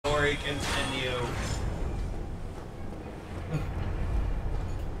break continue.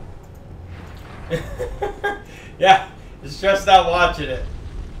 Yeah, you're stressed out watching it.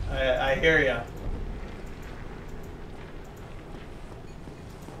 I hear ya.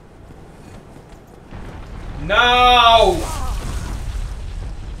 No!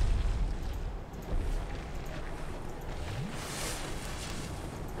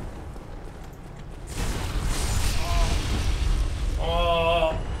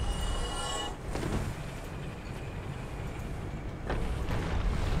 Oh.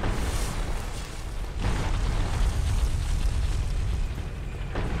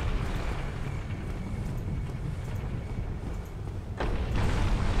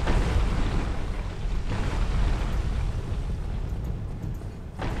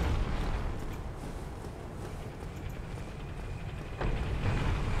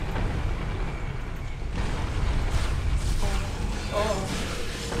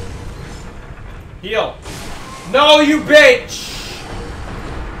 Heal. No, you bitch!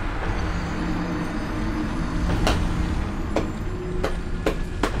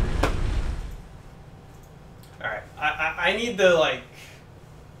 Alright, I need to, like,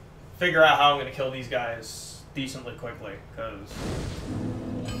 figure out how I'm gonna kill these guys decently quickly, because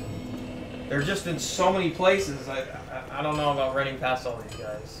they're just in so many places. I don't know about running past all these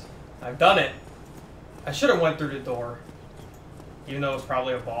guys. I've done it. I should have went through the door, even though it's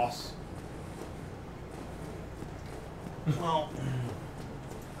probably a boss. Well,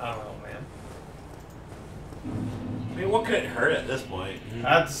 I don't know, man. I mean, what could it hurt at this point?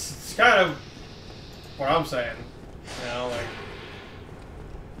 That's kind of what I'm saying. You know, like...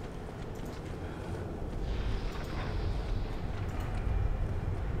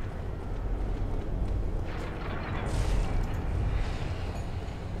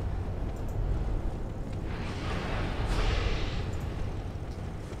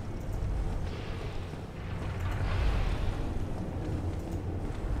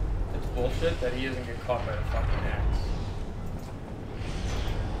 bullshit that he doesn't get caught by the fucking axe.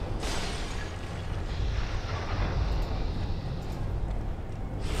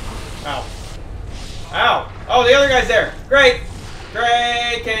 Ow. Ow! Oh, the other guy's there! Great!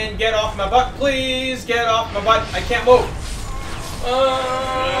 Great! Can get off my butt, please! Get off my butt! I can't move!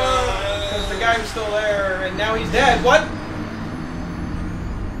 Because the guy was still there, and now he's dead. What?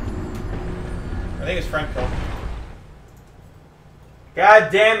 I think his friend killed him.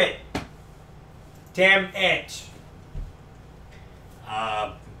 God damn it! Damn it!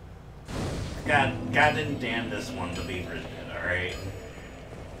 God didn't damn this one to be written, alright?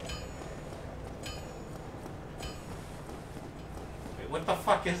 Wait, what the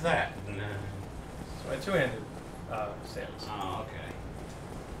fuck is that? It's my two-handed stance. Oh, okay.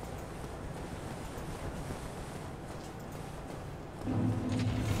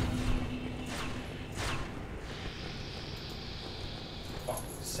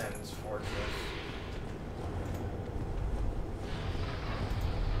 Fucking sentence fortress.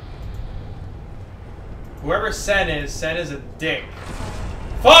 Whoever Sen is a dick.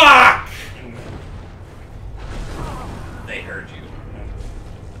 Fuck! They heard you.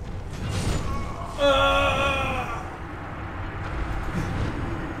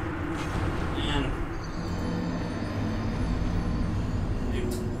 Man.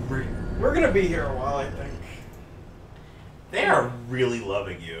 We're gonna be here a while, I think. They are really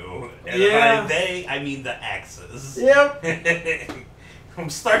loving you. And Yeah. by they, I mean the axes. Yep. I'm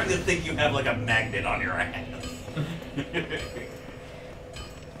starting to think you have like a magnet on your ass.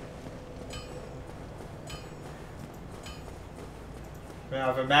 I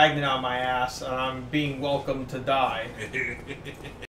have a magnet on my ass, and I'm being welcomed to die.